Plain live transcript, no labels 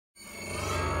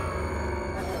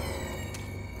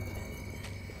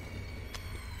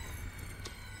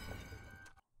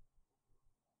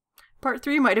Part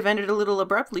 3 might have ended a little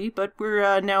abruptly, but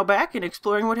we're now back and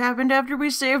exploring what happened after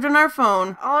we saved on our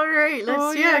phone. Alright,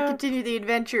 let's continue the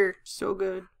adventure. So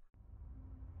good.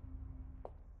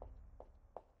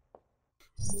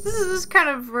 This is kind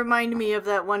of remind me of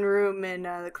that one room in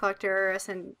the Collector RS,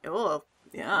 and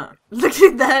yeah. Look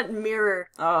at that mirror.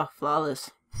 Oh,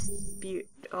 flawless.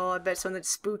 I bet something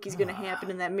spooky's gonna happen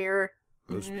in that mirror.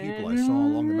 Those people I saw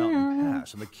along the mountain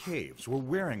pass and the caves were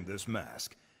wearing this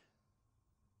mask.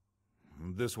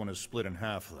 This one is split in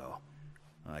half, though.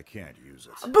 I can't use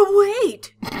it. But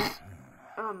wait!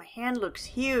 Oh, my hand looks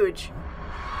huge.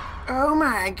 Oh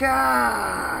my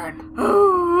god!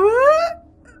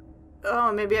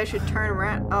 Oh, maybe I should turn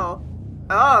around. Oh,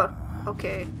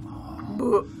 okay.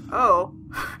 Oh.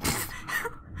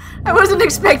 I wasn't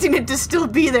expecting it to still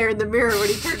be there in the mirror when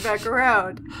he turned back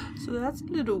around. So that's a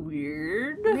little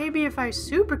weird. Maybe if I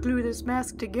super glue this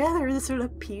mask together, this will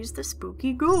appease the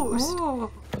spooky ghost. Oh.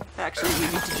 Actually,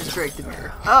 you need to just break the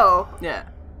mirror. Oh. Yeah.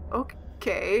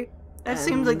 Okay. That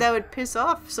seems like that would piss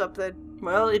off something.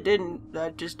 Well, it didn't.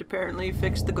 That just apparently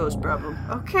fixed the ghost problem.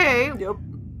 Okay. Yep.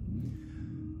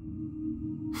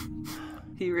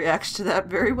 He reacts to that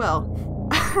very well.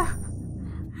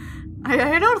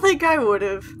 I don't think I would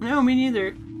have. No, me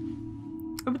neither.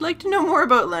 I would like to know more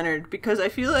about Leonard, because I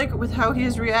feel like with how he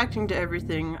is reacting to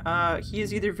everything, he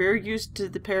is either very used to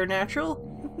the paranormal.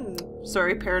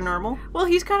 Well,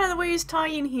 he's kind of the way he's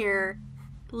talking here.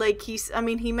 Like,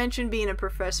 he mentioned being a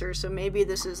professor, so maybe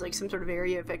this is like some sort of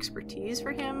area of expertise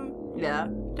for him. Yeah.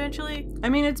 Potentially. I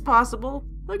mean, it's possible.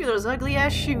 Look at those ugly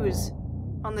ass shoes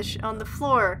on the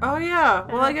floor. Oh yeah.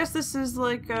 Well, I guess this is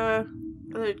like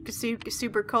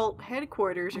super cult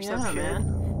headquarters or some shit.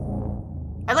 Man.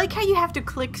 I like how you have to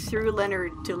click through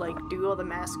Leonard to like do all the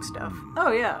mask stuff.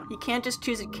 Oh yeah. You can't just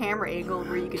choose a camera angle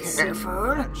where you can see.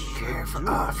 Careful.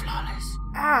 Oh, flawless.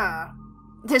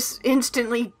 This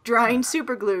instantly drying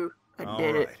super glue. I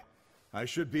did it. I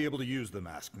should be able to use the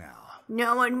mask now.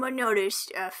 No one will notice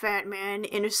a fat man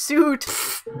in a suit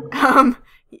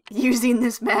using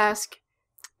this mask.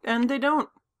 And they don't.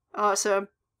 Awesome.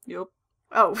 Yep.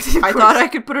 Oh, I thought I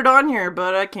could put it on here,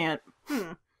 but I can't.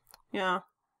 Yeah.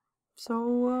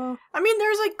 So, I mean,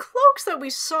 there's like cloaks that we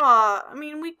saw. I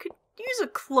mean, we could use a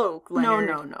cloak, Leonard.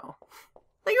 No.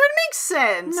 Like, it would make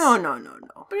sense. No.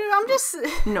 But I'm just...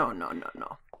 No.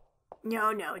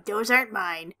 No, those aren't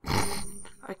mine.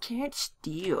 I can't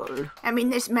steal. I mean,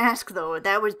 this mask, though,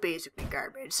 that was basically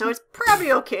garbage, so it's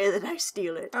probably okay that I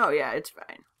steal it. Oh, yeah, it's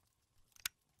fine.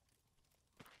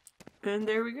 And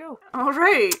there we go.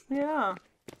 Alright. Yeah.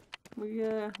 We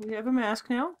have a mask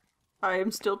now. I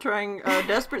am still trying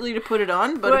desperately to put it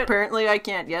on, but apparently I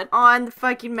can't yet. On the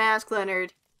fucking mask,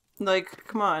 Leonard. Like,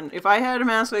 come on. If I had a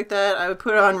mask like that, I would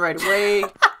put it on right away.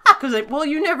 Because, well,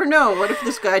 you never know. What if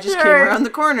this guy just came around the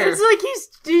corner? It's like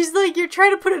he's like, you're trying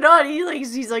to put it on.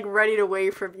 He's like running away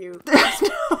from you. No.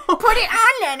 Put it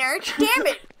on, Leonard. Damn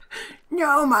it.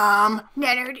 No, Mom.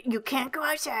 Leonard, you can't go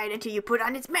outside until you put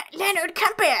on his mask. Leonard,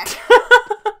 come back.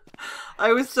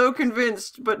 I was so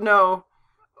convinced, but no.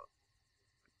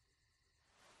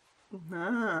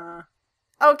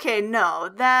 Okay, no.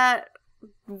 That...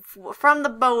 From the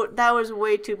boat, that was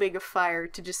way too big a fire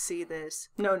to just see this.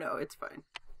 No, it's fine.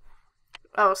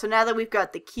 Oh, so now that we've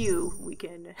got the cue, we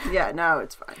can... Yeah, now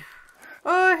it's fine.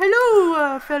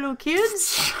 Hello, fellow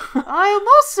kids. I am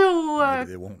also a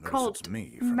cult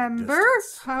member.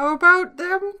 How about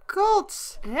them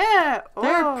cults? Yeah.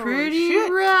 They're pretty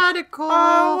radical.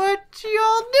 What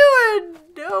y'all doing?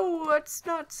 No, that's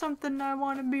not something I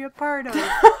want to be a part of.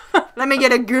 Let me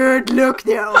get a good look,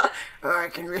 though. Oh, I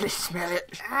can really smell it.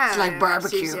 It's like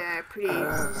barbecue. This is pretty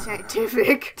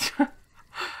scientific.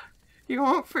 You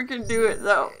won't freaking do it,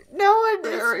 though. No one.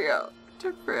 There we go.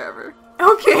 Took forever.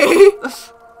 Okay.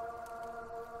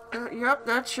 Yep,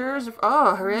 that sure is.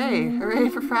 Oh, hooray! Hooray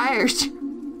for fires!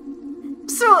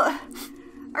 So,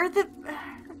 are the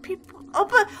people?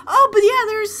 But yeah,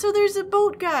 there's a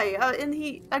boat guy, and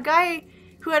a guy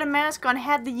who had a mask on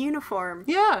had the uniform.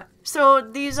 Yeah. So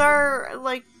these are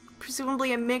like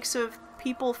presumably a mix of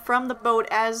people from the boat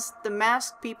as the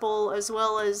masked people, as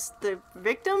well as the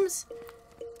victims.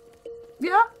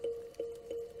 Yeah.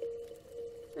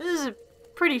 This is a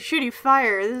pretty shitty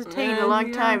fire. This is taking a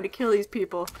long time to kill these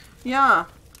people. Yeah.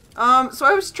 So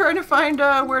I was trying to find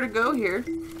where to go here,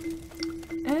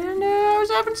 and I was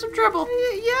having some trouble.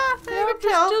 Yeah,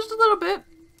 just a little bit.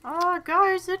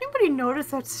 Guys, anybody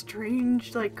notice that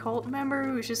strange, like, cult member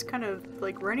who's just kind of,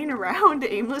 like, running around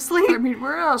aimlessly? I mean,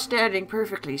 we're all standing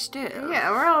perfectly still.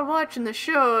 Yeah, we're all watching the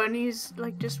show, and he's,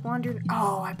 like, just wondering,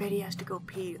 oh, I bet he has to go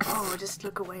pee. Oh, just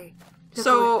look away.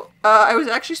 So, I was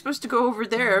actually supposed to go over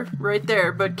there, right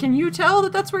there, but can you tell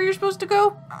that that's where you're supposed to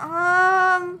go?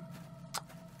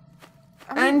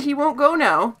 And he won't go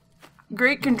now.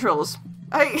 Great controls.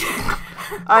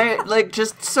 I, like,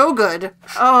 just so good.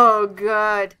 Oh,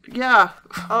 God. Yeah.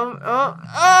 Oh,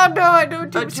 no, I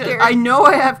don't too scary. I know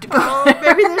I have to go. Oh,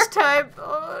 maybe this time.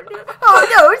 Oh,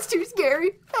 no, it's too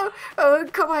scary. Oh,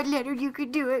 come on, Leonard, you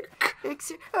can do it.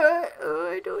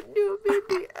 I don't know,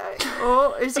 maybe.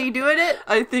 Oh, is he doing it?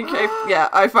 I think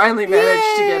I finally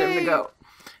managed to get him to go.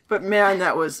 But man,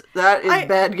 that is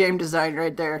bad game design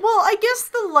right there. Well, I guess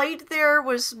the light there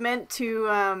was meant to,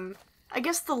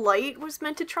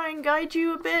 try and guide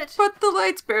you a bit. But the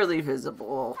light's barely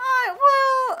visible.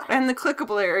 Well... And the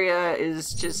clickable area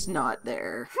is just not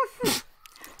there.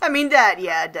 I mean, that,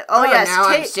 yeah. Oh, yes. Now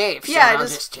I'm safe, so I'll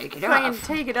just take it try off. And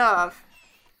take it off.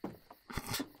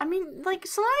 I mean, like,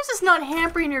 so long as it's not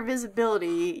hampering your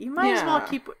visibility, you might as well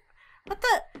keep...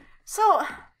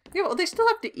 Yeah, well, they still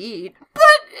have to eat. But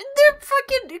they're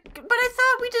fucking... But I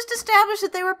thought we just established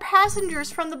that they were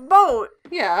passengers from the boat.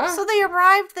 Yeah. So they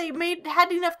arrived,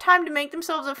 had enough time to make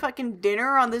themselves a fucking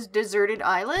dinner on this deserted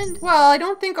island? Well, I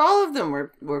don't think all of them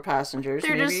were passengers.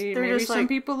 They're maybe just some like,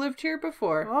 people lived here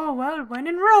before. Oh, well, when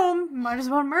in Rome, might as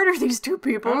well murder these two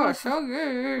people. Oh, so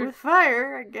good. With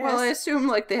fire, I guess. Well, I assume,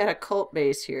 like, they had a cult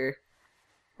base here.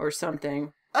 Or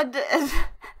something.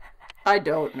 I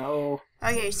don't know.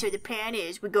 Okay, so the plan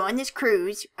is we go on this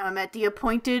cruise at the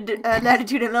appointed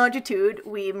latitude and longitude.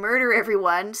 We murder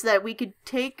everyone so that we could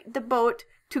take the boat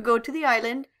to go to the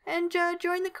island and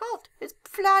join the cult. It's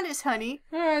flawless, honey.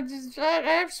 I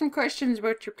have some questions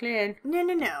about your plan.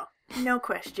 No. No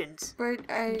questions. But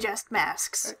Just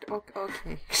masks.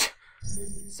 Okay.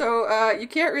 So, you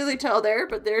can't really tell there,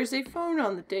 but there's a phone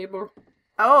on the table.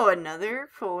 Oh, another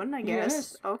phone, I guess.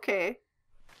 Yes. Okay.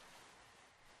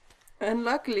 And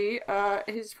luckily,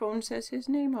 his phone says his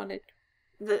name on it.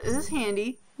 This is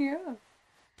handy. Yeah.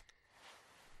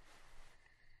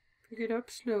 Pick it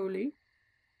up slowly.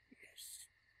 Yes.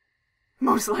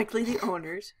 Most likely the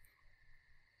owners.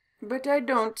 But I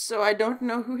don't, so I don't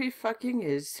know who he fucking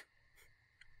is.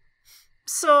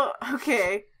 So,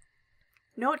 okay.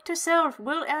 Note to self,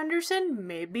 Will Anderson,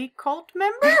 maybe cult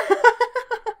member?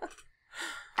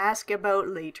 Ask about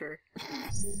later.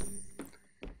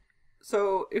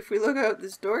 So, if we look out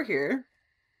this door here...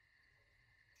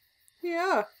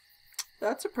 Yeah,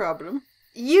 that's a problem.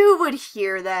 You would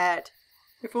hear that.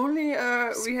 If only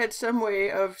we had some way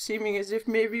of seeming as if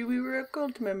maybe we were a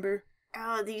cult member.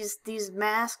 Oh, these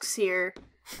masks here,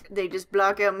 they just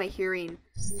block out my hearing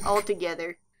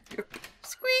altogether.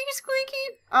 Squeaky,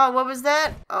 squeaky. Oh, what was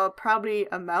that? Oh, probably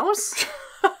a mouse?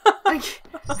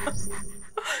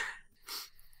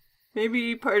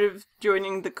 Maybe part of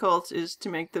joining the cult is to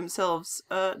make themselves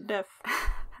deaf.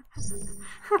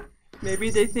 Maybe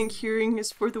they think hearing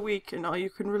is for the weak and all you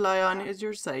can rely on is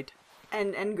your sight.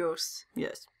 And ghosts.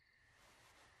 Yes.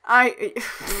 So he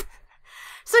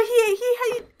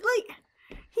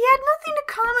had nothing to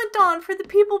comment on for the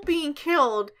people being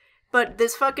killed, but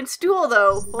this fucking stool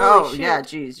though. Holy shit. Yeah,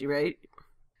 geez, you're right.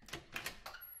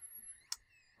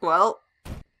 Well,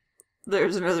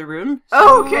 there's another room.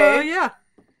 So, okay. Yeah.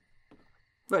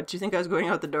 What, do you think I was going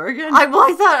out the door again? I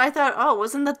thought, oh,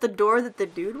 wasn't that the door that the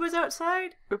dude was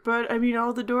outside? But, I mean,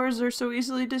 all the doors are so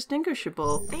easily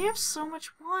distinguishable. They have so much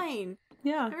wine.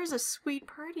 Yeah. There's a sweet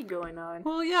party going on.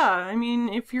 Well, yeah, I mean,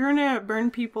 if you're gonna burn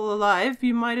people alive,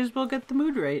 you might as well get the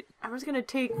mood right. I was gonna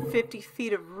take 50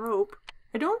 feet of rope.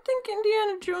 I don't think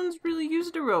Indiana Jones really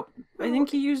used a rope. I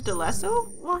think he used a lasso?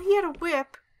 Well, he had a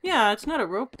whip. Yeah, it's not a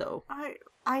rope, though.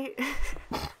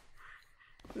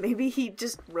 Maybe he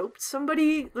just roped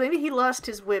somebody. Maybe he lost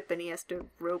his whip and he has to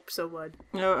rope someone.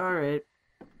 Oh, alright.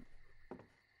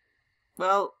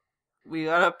 Well, we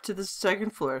got up to the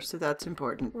second floor, so that's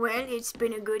important. Well, it's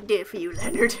been a good day for you,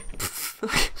 Leonard.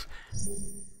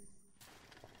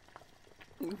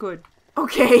 Good.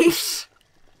 Okay.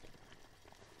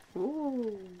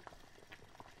 Ooh.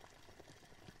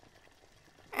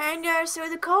 And so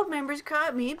the cult members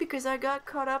caught me because I got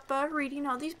caught up reading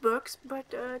all these books,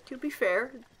 but to be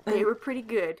fair, they were pretty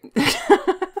good.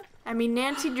 I mean,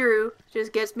 Nancy Drew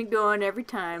just gets me going every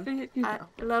time. I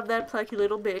love that plucky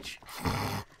little bitch.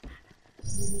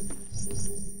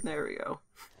 There we go.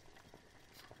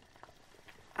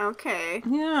 Okay.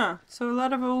 Yeah, so a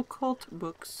lot of old cult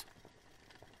books.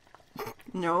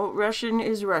 No, Russian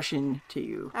is Russian to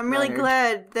you. I'm really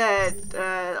glad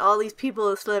that all these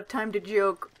people still have time to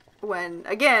joke when,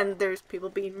 again, there's people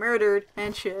being murdered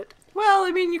and shit. Well,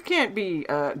 I mean, you can't be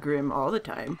grim all the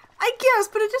time. I guess,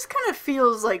 but it just kind of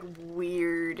feels like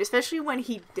weird, especially when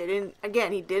he didn't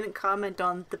comment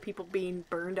on the people being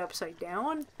burned upside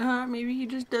down. Maybe he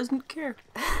just doesn't care.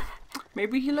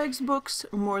 Maybe he likes books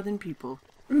more than people.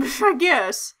 I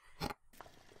guess.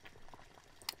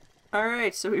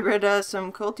 Alright, so we read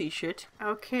some culty shit.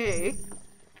 Okay.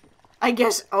 I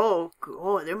guess. Oh,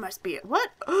 there must be a. What?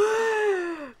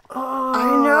 Oh.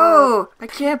 I know! I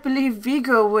can't believe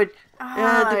Vigo would.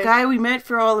 The guy we met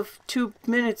for all of 2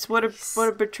 minutes. What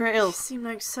a betrayal. He seemed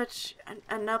like such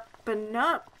an up and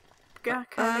up kind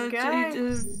of guy.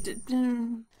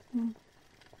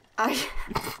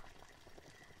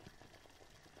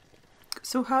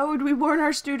 So how would we warn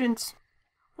our students?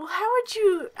 Well, how would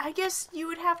you? I guess you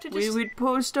would have to just. We would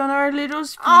post on our little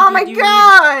speed. Oh my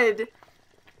god!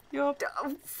 Yup.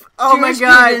 Oh Dear my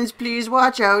god! Students, please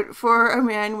watch out for a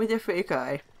man with a fake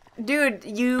eye. Dude,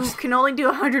 you can only do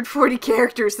 140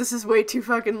 characters. This is way too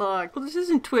fucking long. Well, this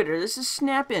isn't Twitter. This is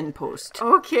Snap-in Post.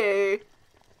 Okay.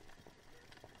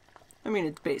 I mean,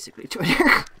 it's basically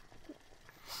Twitter.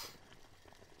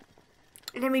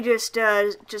 Let me just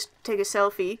take a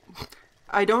selfie.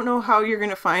 I don't know how you're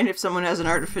gonna find if someone has an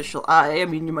artificial eye. I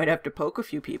mean, you might have to poke a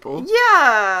few people.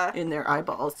 Yeah! In their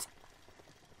eyeballs.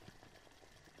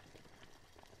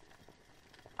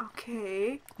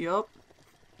 Okay. Yup.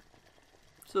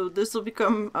 So this will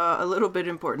become a little bit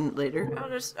important later.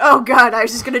 Oh god, I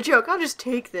was just gonna joke. I'll just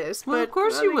take this. Well, but, of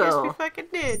course you I guess will. we fucking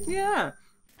did. Yeah.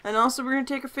 And also we're gonna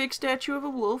take a fake statue of a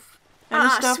wolf. And a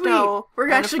stuffed sweet. owl. We're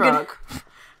and actually a frog.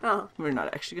 Oh. We're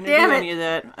not actually gonna Damn do it. any of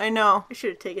that. I know. I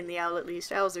should have taken the owl at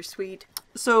least. Owls are sweet.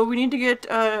 So we need to get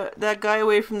that guy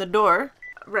away from the door.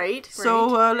 Right? So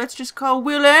let's just call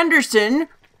Will Anderson.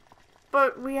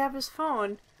 But we have his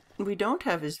phone. We don't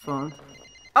have his phone.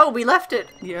 Oh, we left it.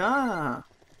 Yeah.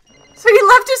 So he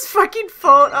left his fucking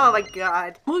phone. Oh my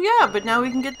god. Well, yeah, but now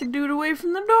we can get the dude away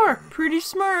from the door. Pretty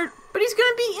smart. But he's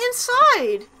gonna be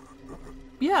inside.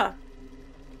 Yeah.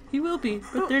 He will be.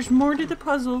 But there's more to the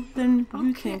puzzle than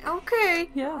you think. Okay.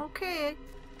 Yeah. Okay.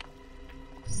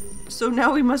 So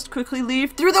now we must quickly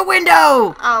leave through the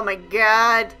window! Oh my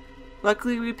god.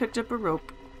 Luckily, we picked up a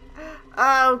rope.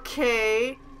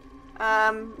 Okay.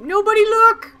 Nobody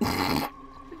look!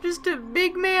 Just a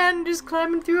big man just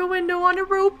climbing through a window on a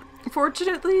rope.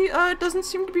 Fortunately, it doesn't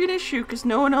seem to be an issue because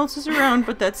no one else is around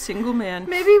but that single man.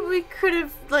 Maybe we could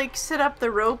have, like, set up the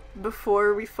rope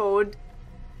before we phoned.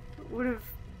 Would have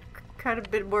kind of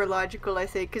been more logical, I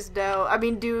think, because now,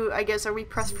 I guess, are we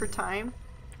pressed for time?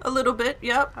 A little bit,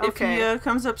 yep. Okay. If he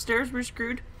comes upstairs, we're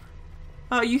screwed.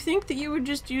 You think that you would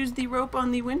just use the rope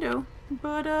on the window,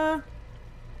 but,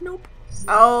 nope.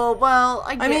 Oh, well,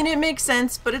 I mean, it makes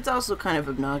sense, but it's also kind of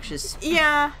obnoxious.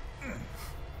 Yeah.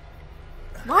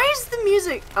 Why is the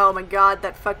music... Oh my god,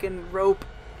 that fucking rope.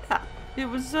 Yeah, it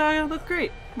was, looked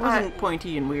great. Wasn't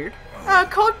pointy and weird.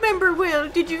 Cult member Will,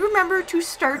 did you remember to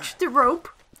starch the rope?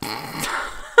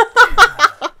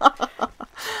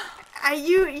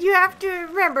 You have to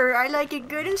remember, I like it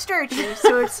good and starchy,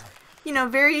 so it's,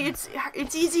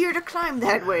 it's easier to climb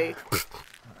that way.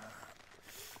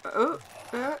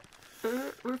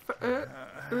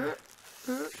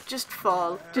 Just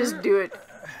fall. Just do it.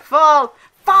 Fall!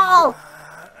 Fall!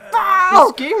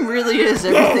 Fall! This game really is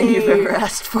everything you've ever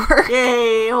asked for.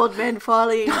 Yay, old man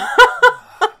falling. I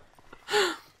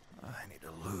need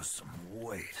to lose some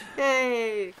weight.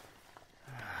 Yay.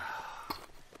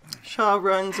 Shaw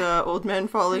runs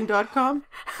oldmanfalling.com.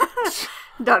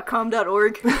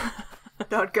 .com.org.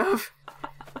 .gov.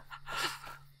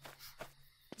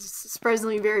 It's a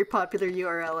surprisingly very popular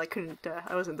URL.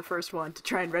 I wasn't the first one to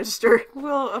try and register.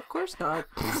 Well, of course not.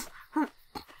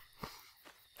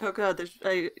 Oh god,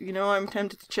 I'm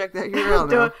tempted to check that URL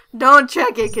now. Don't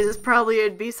check it, because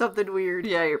it'd be something weird.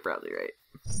 Yeah, you're probably right.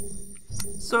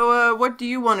 So, what do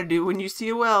you want to do when you see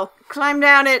a well? Climb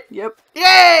down it. Yep.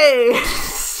 Yay!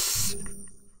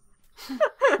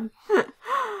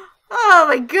 Oh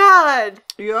my god!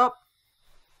 Yup.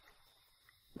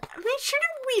 I mean,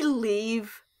 shouldn't we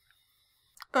leave?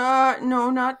 No,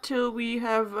 not till we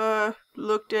have,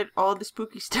 looked at all the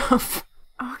spooky stuff.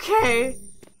 Okay.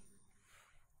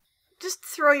 Just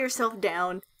throw yourself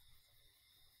down.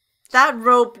 That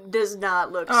rope does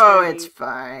not look sturdy. Oh, it's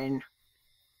fine.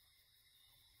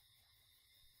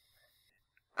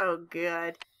 Oh,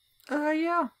 god.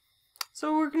 Yeah.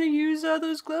 So we're gonna use,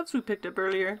 those gloves we picked up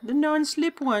earlier. The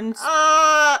non-slip ones.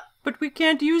 But we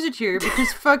can't use it here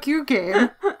because fuck you, game.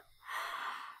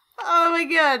 Oh my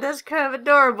god, that's kind of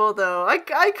adorable, though. I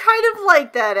kind of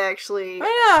like that, actually.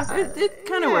 Oh, yeah, it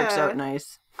kind of works out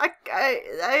nice.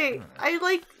 I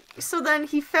like... So then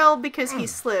he fell because he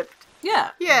slipped.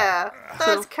 Yeah. Yeah,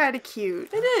 that's kind of cute.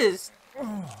 It is.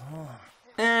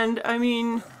 And, I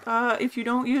mean, if you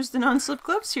don't use the non-slip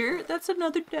gloves here, that's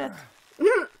another death.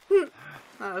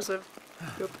 That was a...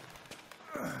 Yep.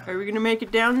 Are we gonna make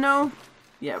it down now?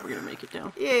 Yeah, we're gonna make it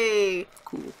down. Yay.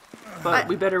 Cool. But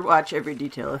we better watch every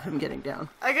detail of him getting down.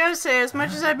 I gotta say, as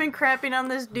much as I've been crapping on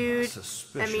this dude,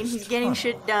 I mean, he's getting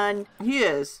shit done. He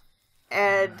is.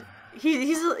 And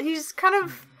he's kind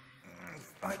of...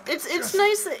 It's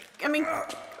nice that... I mean...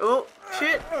 Oh,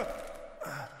 shit.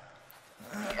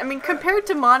 I mean, compared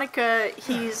to Monica,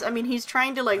 he's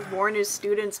trying to, like, warn his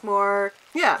students more.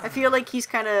 Yeah. I feel like he's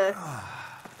kind of...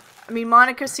 I mean,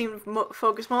 Monica seemed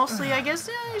focused mostly, I guess.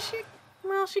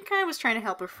 She kind of was trying to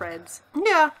help her friends.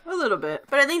 Yeah, a little bit.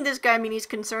 But I think this guy, I mean, he's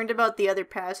concerned about the other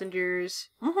passengers.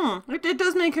 Mm-hmm. It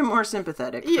does make him more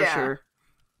sympathetic, for Yeah. sure.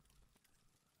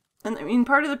 And, I mean,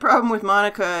 part of the problem with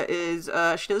Monica is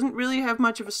she doesn't really have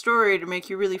much of a story to make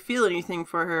you really feel anything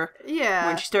for her. Yeah.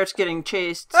 When she starts getting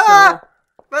chased, Ah!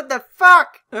 What the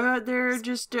fuck? there are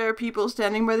just people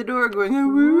standing by the door going,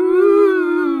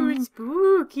 "Ooh, It's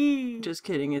spooky. Just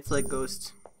kidding, it's like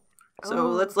ghosts. So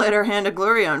let's light our hand of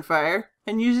glory on fire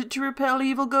and use it to repel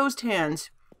evil ghost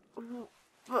hands.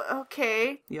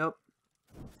 Okay. Yep.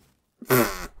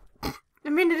 I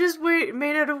mean, it is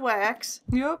made out of wax.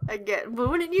 Yep. I get, but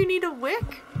wouldn't you need a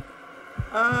wick?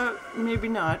 Maybe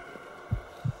not.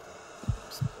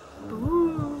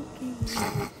 Spooky.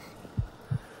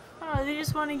 Oh, they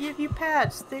just want to give you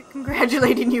pats. They're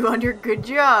congratulating you on your good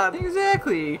job.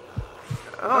 Exactly.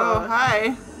 Oh,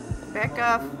 hi. Back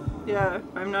off. Yeah,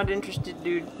 I'm not interested,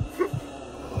 dude.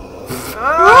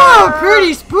 Oh,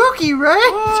 pretty spooky,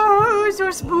 right? Oh, so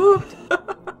spooked.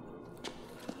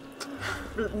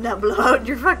 Now blow out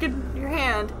your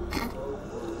hand.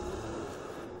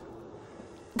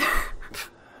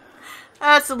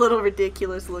 That's a little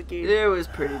ridiculous looking. It was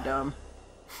pretty dumb.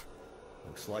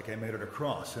 Looks like I made it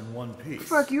across in one piece.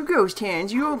 Fuck you, ghost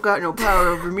hands. You don't got no power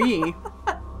over me.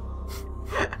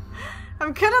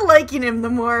 I'm kind of liking him the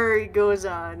more he goes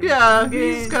on. Yeah,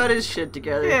 he's got his shit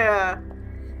together. Yeah.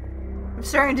 I'm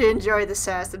starting to enjoy the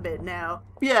sass a bit now.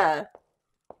 Yeah.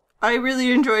 I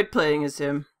really enjoyed playing as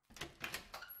him.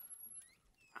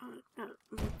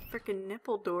 Frickin'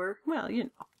 nipple door. Well, you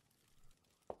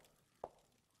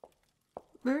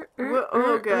know.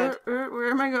 Oh, God.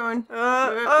 Where am I going?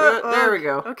 There we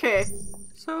go. Okay.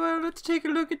 So let's take a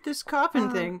look at this coffin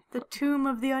thing. The tomb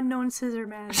of the unknown scissor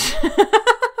man.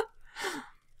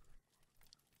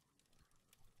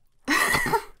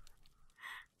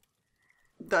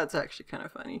 That's actually kind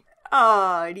of funny.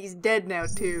 Oh, and he's dead now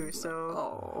too,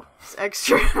 so it's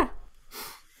extra.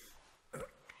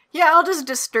 Yeah, I'll just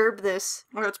disturb this.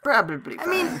 Well, it's probably fine. I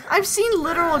mean, I've seen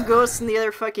literal ghosts in the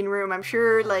other fucking room. I'm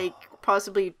sure, like,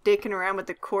 possibly dicking around with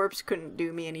the corpse couldn't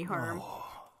do me any harm.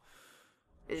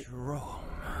 Jerome.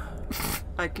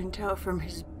 I can tell from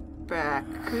his back.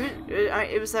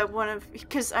 It was that one of...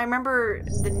 Because I remember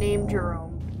the name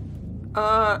Jerome.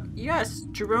 Yes.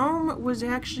 Jerome was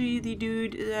actually the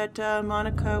dude that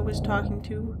Monica was talking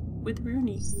to with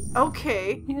Rooney.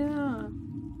 Okay. Yeah.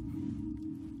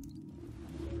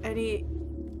 And he...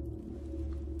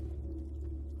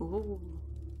 Ooh.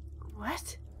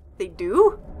 What? They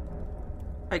do?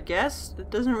 I guess. It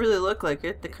doesn't really look like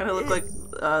it. They kind of look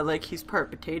like he's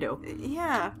part potato.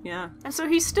 Yeah. Yeah. And so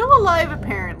he's still alive,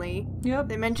 apparently. Yep.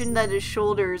 They mentioned that his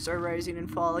shoulders are rising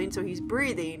and falling, so he's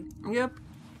breathing. Yep.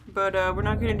 But we're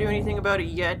not gonna do anything about it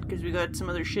yet, because we got some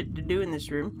other shit to do in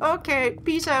this room. Okay,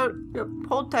 peace out. Yep.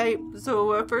 Hold tight.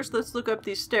 So first let's look up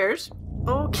these stairs.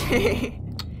 Okay.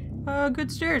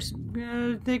 Good stairs.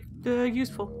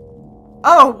 Useful.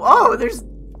 Oh, there's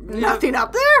nothing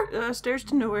up there? Stairs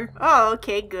to nowhere. Oh,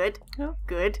 okay, good. Yeah.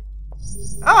 Good.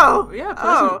 Oh! Yeah,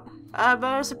 pleasant. I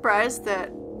was surprised that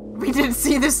we didn't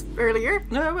see this earlier.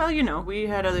 Well, you know, we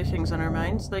had other things on our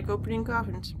minds, like opening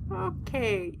coffins.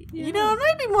 Okay. Yeah. You know, it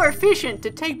might be more efficient to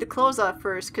take the clothes off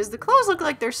first, because the clothes look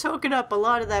like they're soaking up a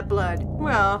lot of that blood.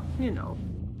 Well, you know.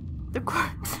 The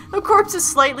corpse is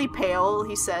slightly pale,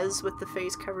 he says, with the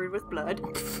face covered with blood.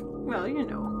 Well, you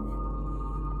know.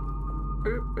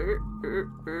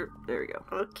 There we go.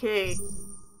 Okay.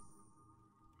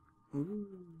 Ooh.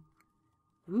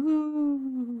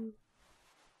 Ooh.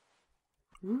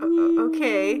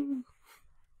 Okay.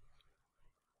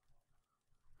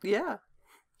 Yeah.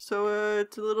 So,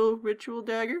 it's a little ritual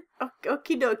dagger.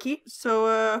 Okie dokie.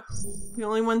 So, the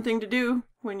only one thing to do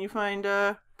when you find,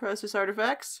 precious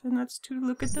artifacts, and that's to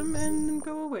look at them and then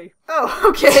go away. Oh,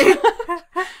 okay.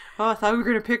 Oh, I thought we were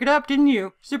gonna pick it up, didn't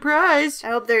you? Surprise! I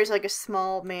hope there's like a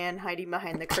small man hiding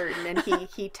behind the curtain and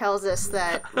he tells us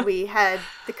that we had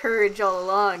the courage all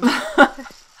along.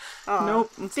 Oh,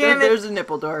 nope. Instead, there's a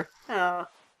nipple door. Oh.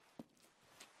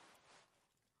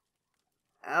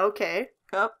 Okay.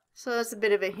 Yep. So that's a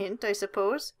bit of a hint, I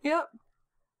suppose. Yep.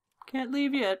 Can't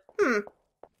leave yet.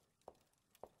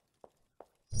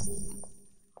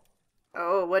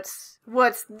 Oh, what's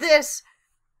this?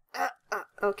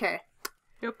 Okay.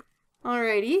 Yep.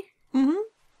 Alrighty.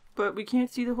 But we can't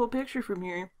see the whole picture from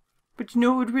here. But you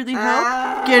know what would really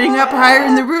help? Getting up higher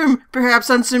in the room, perhaps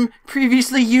on some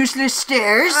previously useless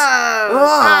stairs.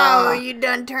 Oh, you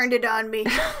done turned it on me.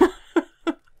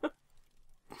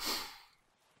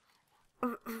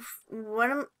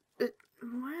 What?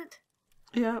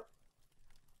 Yep.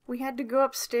 We had to go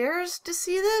upstairs to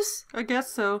see this? I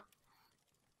guess so.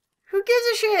 Who gives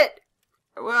a shit?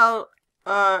 Well,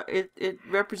 it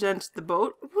represents the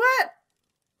boat. What?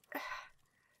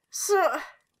 So...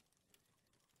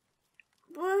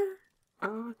 What?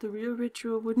 Oh, the real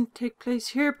ritual wouldn't take place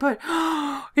here, but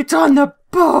it's on the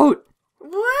boat!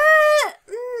 What?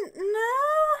 No?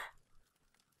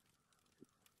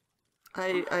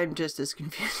 I'm just as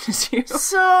confused as you.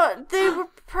 So, they were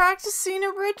practicing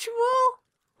a ritual?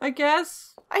 I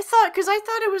guess. I thought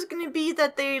it was gonna be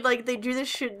that they drew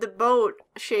the boat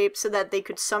shape so that they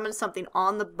could summon something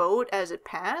on the boat as it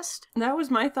passed. That was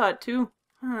my thought, too.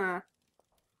 Huh.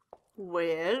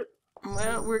 Well,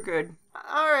 we're good.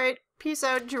 Alright. Peace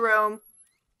out, Jerome.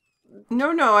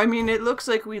 No, I mean, it looks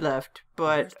like we left,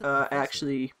 but,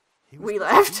 actually... We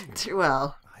left?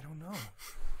 Well... I don't know.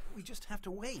 We just have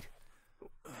to wait.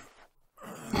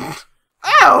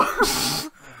 Ow!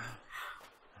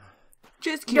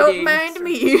 Just kidding. Don't mind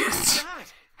me.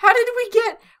 How did we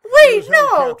get... Wait,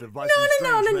 no!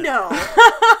 No.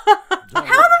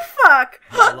 How the fuck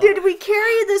did we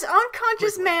carry this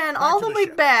unconscious man all the way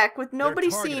back with nobody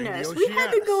seeing us? We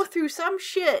had to go through some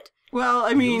shit. Well,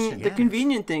 I mean, the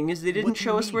convenient thing is they didn't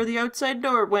show us where the outside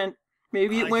door went.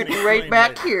 Maybe it went right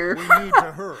back here. We need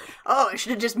to hurry. Oh, I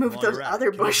should have just moved those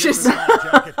other bushes. We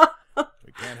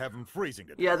can't have him freezing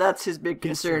to death. Yeah, that's his big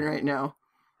concern right now.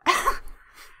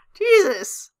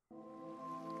 Jesus.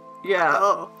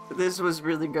 Yeah, this was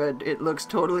really good. It looks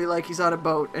totally like he's on a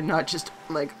boat and not just,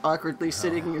 like, awkwardly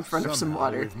sitting in front of some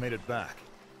water. We've made it back.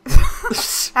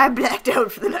 I blacked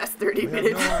out for the last 30 We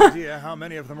minutes. have no idea how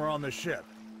many of them are on the ship.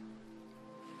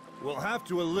 We'll have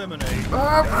to eliminate...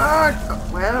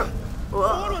 Well...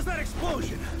 What was that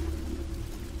explosion?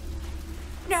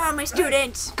 No, my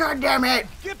students. God damn it!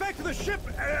 Get back to the ship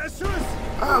as soon as...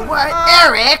 Oh, what?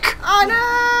 Eric! Oh,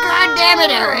 no! God damn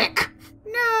it, Eric!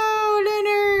 No,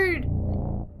 Leonard!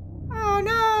 Oh,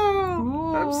 no!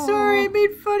 Whoa. I'm sorry I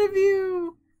made fun of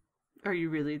you. Are you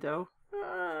really, though?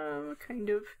 Kind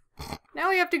of. Now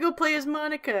we have to go play as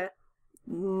Monica.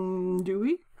 Do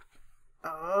we?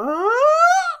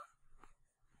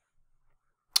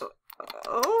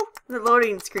 Oh, the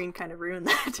loading screen kind of ruined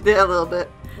that. Yeah, a little bit.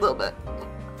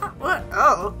 What?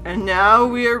 Oh. And now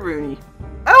we are Rooney.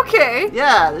 Okay.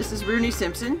 Yeah, this is Rooney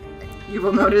Simpson. You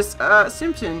will notice,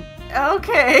 Simpson.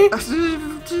 Okay.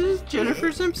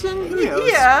 Jennifer Simpson? Who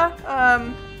knows? Yeah,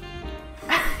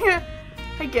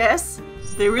 I guess.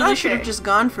 They really should have just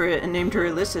gone for it and named her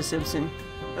Alyssa Simpson.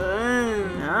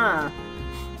 Ah.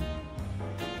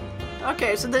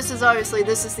 Okay, so this is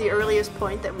the earliest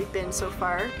point that we've been so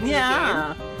far in the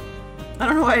Yeah. I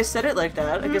don't know why I said it like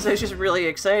that. I guess I was just really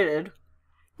excited.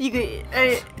 You could,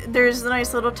 there's a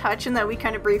nice little touch in that we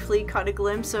kind of briefly caught a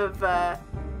glimpse of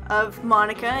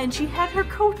Monica, and she had her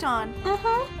coat on.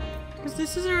 Because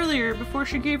this is earlier, before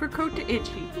she gave her coat to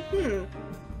Itchy.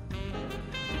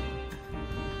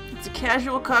 It's a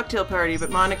casual cocktail party,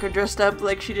 but Monica dressed up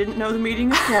like she didn't know the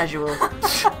meaning of casual.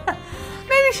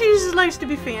 Maybe she just likes to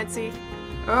be fancy.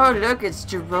 Oh, look, it's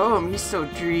Jerome. He's so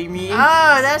dreamy. Oh,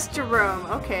 that's Jerome.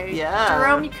 Okay. Yeah.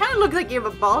 Jerome, you kind of look like you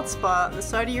have a bald spot on the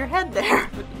side of your head there.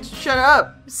 Shut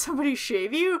up. Did somebody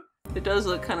shave you? It does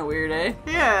look kind of weird, eh?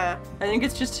 Yeah. I think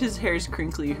it's just his hair's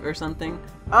crinkly or something.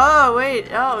 Oh, wait.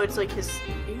 Oh, it's like his...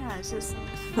 Yeah, it's just...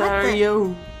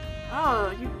 Mario.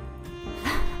 Oh, you...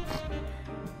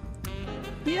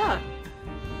 Yeah.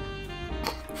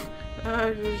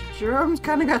 Jerome's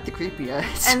kind of got the creepy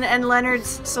eyes. And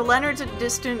Leonard's a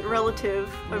distant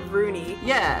relative of Rooney.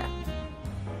 Yeah.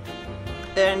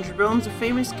 And Jerome's a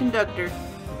famous conductor.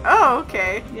 Oh,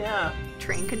 okay. Yeah.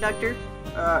 Train conductor?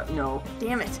 No.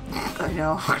 Damn it. I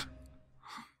know.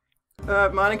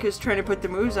 Monica's trying to put the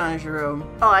moves on Jerome.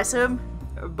 Oh, I saw him.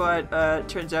 But,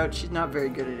 turns out she's not very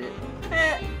good at it.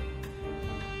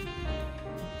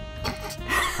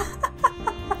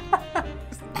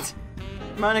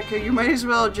 Monica, you might as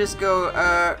well just go,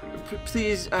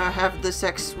 please, have the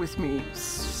sex with me.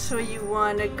 So you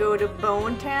wanna go to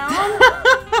Bone Town?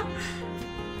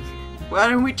 Why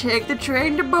don't we take the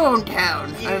train to Bone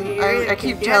Town? I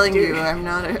keep telling you, I'm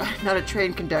not a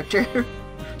train conductor.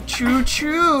 Choo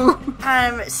choo.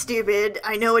 I'm stupid.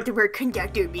 I know what the word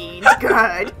conductor means.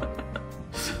 God.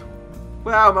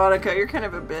 Wow, Monica, you're kind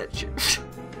of a bitch.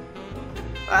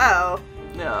 Wow.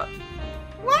 Yeah.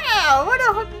 Wow, what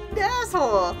a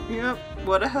asshole. Yep,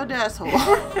 what a hood asshole.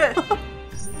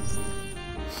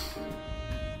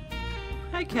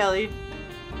 Hi, Kelly.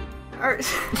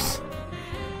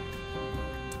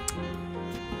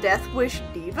 Death Wish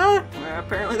Diva? Well,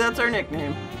 apparently that's our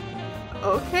nickname.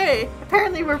 Okay.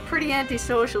 Apparently we're pretty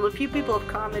antisocial. A few people have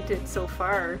commented so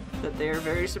far. That they are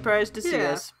very surprised to see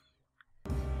us.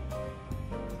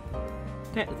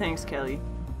 Thanks, Kelly.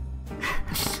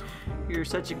 You're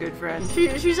such a good friend.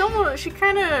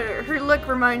 Her look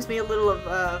reminds me a little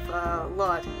of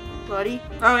Lottie.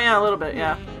 Oh yeah, a little bit,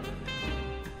 yeah.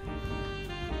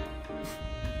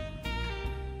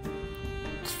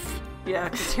 Yeah,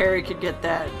 because Harry could get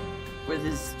that with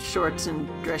his shorts and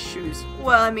dress shoes.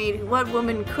 Well, I mean, what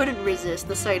woman couldn't resist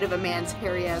the sight of a man's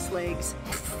hairy-ass legs?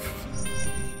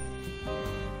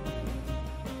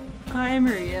 Hi,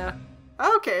 Maria.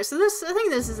 Okay, so I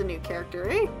think this is a new character,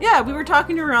 eh? Yeah, we were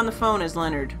talking to her on the phone as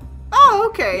Leonard. Oh,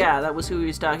 okay. Yeah, that was who he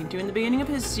was talking to in the beginning of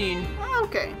his scene. Oh,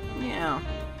 okay. Yeah.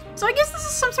 So I guess this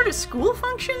is some sort of school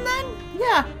function then?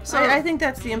 Yeah, so I think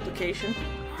that's the implication.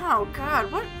 Oh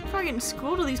god, what fucking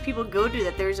school do these people go to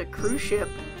that there's a cruise ship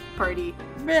party?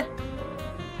 Meh.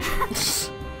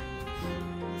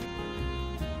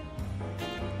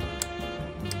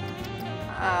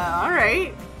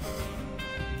 Alright.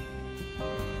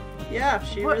 Yeah,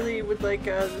 she really would like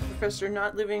the professor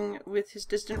not living with his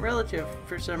distant relative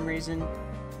for some reason.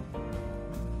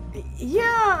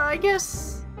 Yeah, I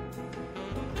guess.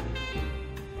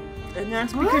 And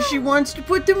that's because she wants to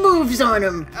put the moves on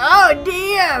him. Oh,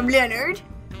 damn, Leonard.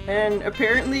 And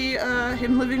apparently,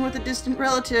 him living with a distant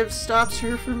relative stops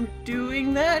her from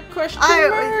doing that, question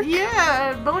mark?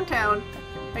 Yeah, Bone Town.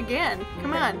 Again,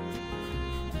 come on.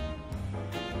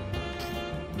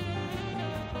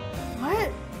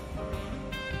 What?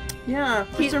 Yeah,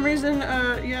 for some reason,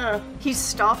 yeah. He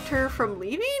stopped her from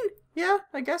leaving? Yeah,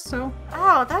 I guess so.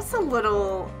 Oh, that's a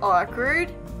little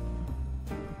awkward.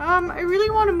 I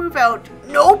really want to move out.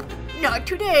 Nope, not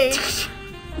today.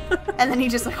 And then he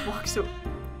just like walks away.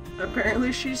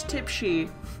 Apparently she's tipsy.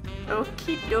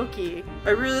 Okie dokie. I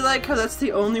really like how that's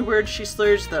the only word she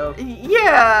slurs, though.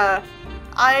 Yeah,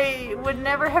 I would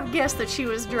never have guessed that she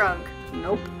was drunk.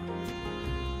 Nope.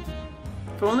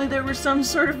 If only there was some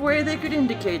sort of way they could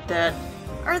indicate that.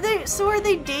 Are they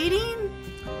dating?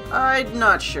 I'm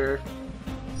not sure.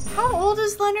 How old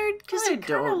is Leonard? Because he kind of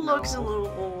don't looks a know. little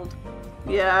old.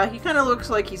 Yeah, he kind of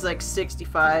looks like he's like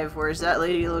 65, whereas that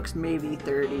lady looks maybe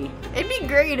 30. It'd be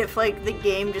great if like the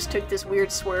game just took this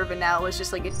weird swerve and now it was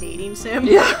just like a dating sim.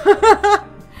 Yeah.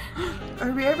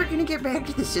 Are we ever gonna get back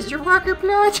to the Scissor Walker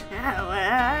plot? Yeah, well,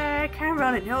 I kind of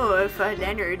want to know if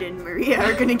Leonard and Maria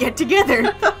are gonna get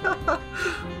together.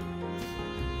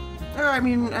 I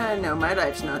mean, no, my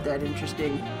life's not that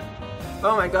interesting.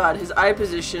 Oh my god, his eye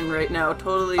position right now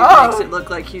totally makes it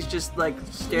look like he's just like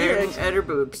staring at her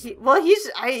boobs.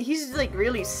 He's like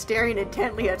really staring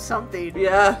intently at something.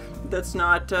 Yeah, that's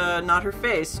not her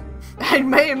face. It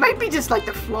might be just like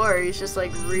the floor. He's just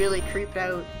like really creeped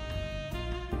out.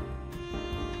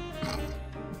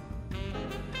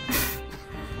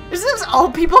 Is this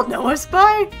all people know us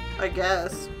by? I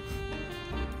guess.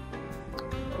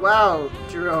 Wow,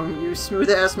 Jerome, you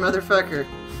smooth-ass motherfucker.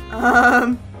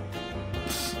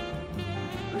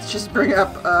 Let's just bring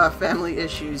up family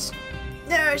issues.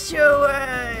 So,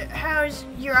 how's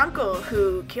your uncle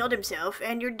who killed himself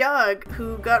and your dog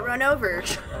who got run over?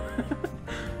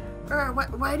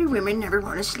 Why do women never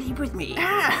want to sleep with me?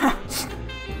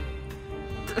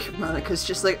 Monica's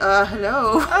just like,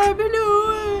 hello.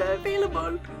 Hello,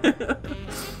 available.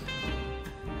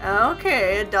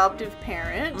 Okay, adoptive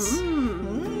parents.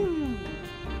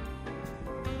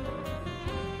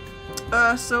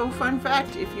 So fun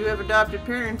fact, if you have adopted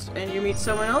parents and you meet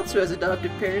someone else who has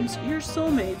adopted parents, you're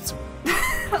soulmates.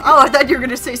 Oh, I thought you were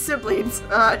gonna say siblings.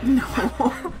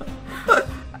 No.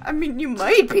 I mean, you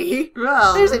might be.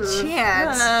 Well, there's a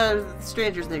chance.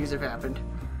 Stranger things have happened.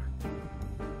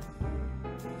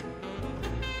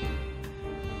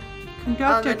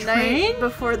 Conduct a train?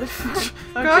 Before the...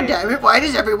 Okay. God damn it, why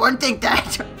does everyone think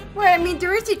that? Well, I mean,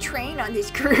 there is a train on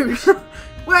this cruise.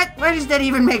 What? Why does that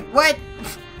even make... What?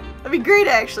 That'd be great,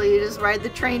 actually. You just ride the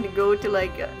train to go to,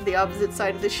 like, the opposite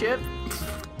side of the ship.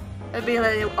 That'd be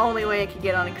like, the only way I could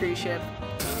get on a cruise ship.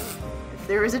 If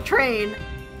there was a train,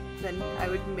 then I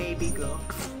would maybe go.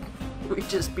 We'd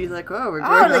just be like, oh, we're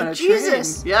going on a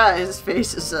Jesus. train. Yeah, his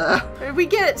face is, We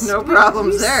get... no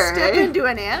problems there, step eh? into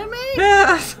an anime?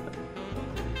 Yeah.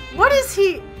 What is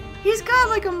he? He's got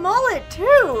like a mullet,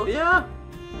 too. Yeah.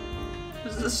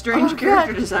 This is a strange Oh,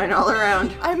 character God. design all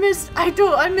around. I missed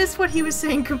what he was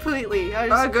saying completely.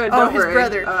 Oh, good, Oh, don't his worry.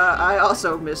 brother. I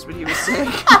also missed what he was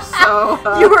saying, so...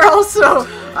 You were also...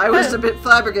 I was a bit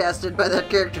flabbergasted by that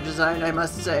character design, I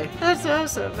must say. That's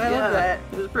awesome. I love that.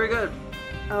 It was pretty good.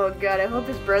 Oh god, I hope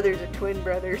his brother's a twin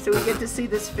brother so we get to see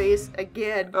this face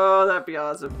again. Oh, that'd be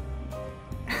awesome.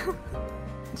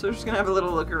 So we're just gonna have a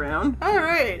little look around.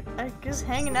 Alright, I guess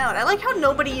hanging out. I like how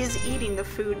nobody is eating the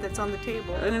food that's on the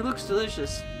table. And it looks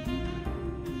delicious.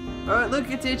 Oh, look,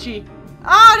 it's itchy.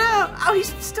 Oh no! Oh,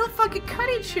 he's still fucking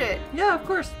cutting shit. Yeah, of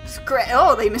course.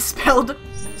 Oh, they misspelled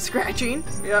scratching.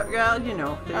 Yeah, you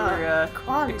know, they were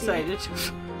quality. excited.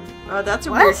 That's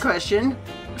a What? weird question.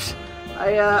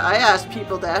 I ask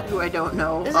people that who I don't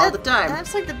know all the time.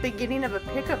 That's like the beginning of a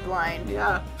pickup line.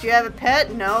 Yeah. Do you have a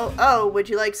pet? No. Oh, would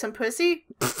you like some pussy?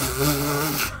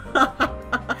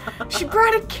 She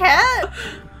brought a cat?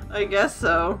 I guess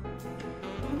so.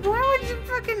 Why would you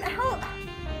fucking help?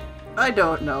 I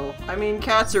don't know. I mean,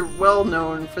 cats are well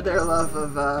known for their love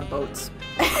of boats.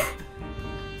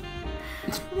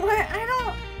 What? I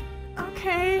don't...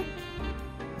 Okay.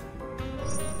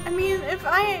 I mean, if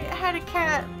I had a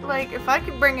cat, like, if I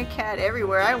could bring a cat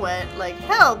everywhere I went, like,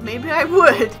 hell, maybe I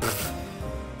would.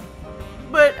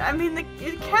 But, I mean, the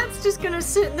cat's just gonna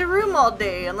sit in the room all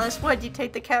day, unless, what, you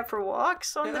take the cat for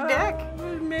walks on the deck?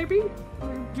 Maybe.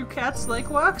 Do cats like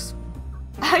walks?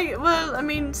 Well, I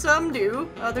mean, some do.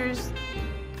 Others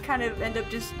kind of end up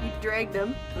just, you drag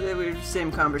them. They were the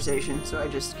same conversation, so I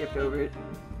just skipped over it.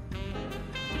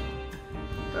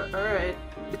 Alright.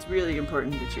 It's really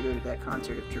important that you go to that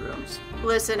concert of Jerome's.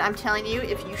 Listen, I'm telling you,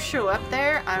 if you show up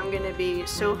there, I'm gonna be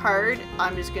so hard,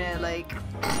 I'm just gonna, like,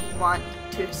 want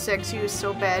to sex you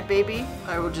so bad, baby.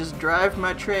 I will just drive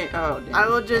my train. Oh, damn. I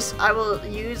will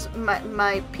use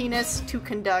my penis to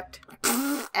conduct,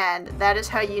 and that is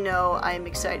how you know I am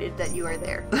excited that you are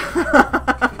there.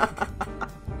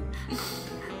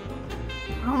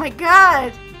 Oh my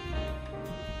god!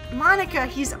 Monica,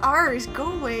 he's ours,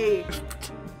 go away.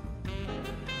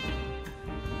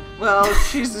 Well,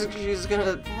 she's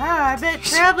gonna... I bet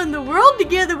traveling the world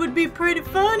together would be pretty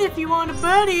fun if you want a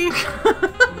buddy.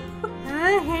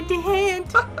 Hand to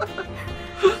hand.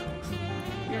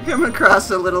 You're coming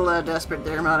across a little desperate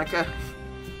there, Monica.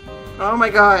 Oh my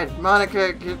god,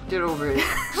 Monica, get over it.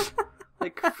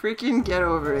 Like, freaking get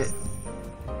over it.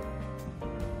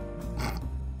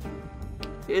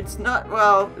 It's not,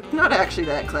 well, it's not actually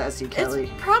that classy, Kelly.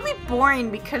 It's probably boring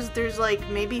because there's like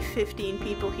maybe 15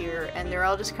 people here and they're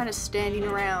all just kind of standing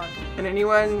around. And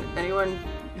anyone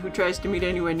who tries to meet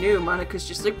anyone new, Monica's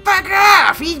just like, fuck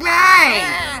off, he's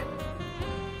mine!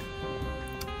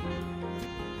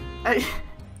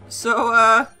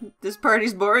 So, this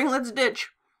party's boring, let's ditch.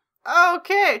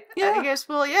 Okay. Yeah. I guess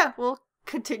we'll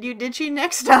continue ditching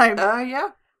next time.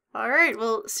 Yeah. Alright,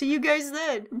 well, see you guys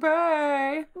then.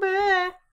 Bye. Bye.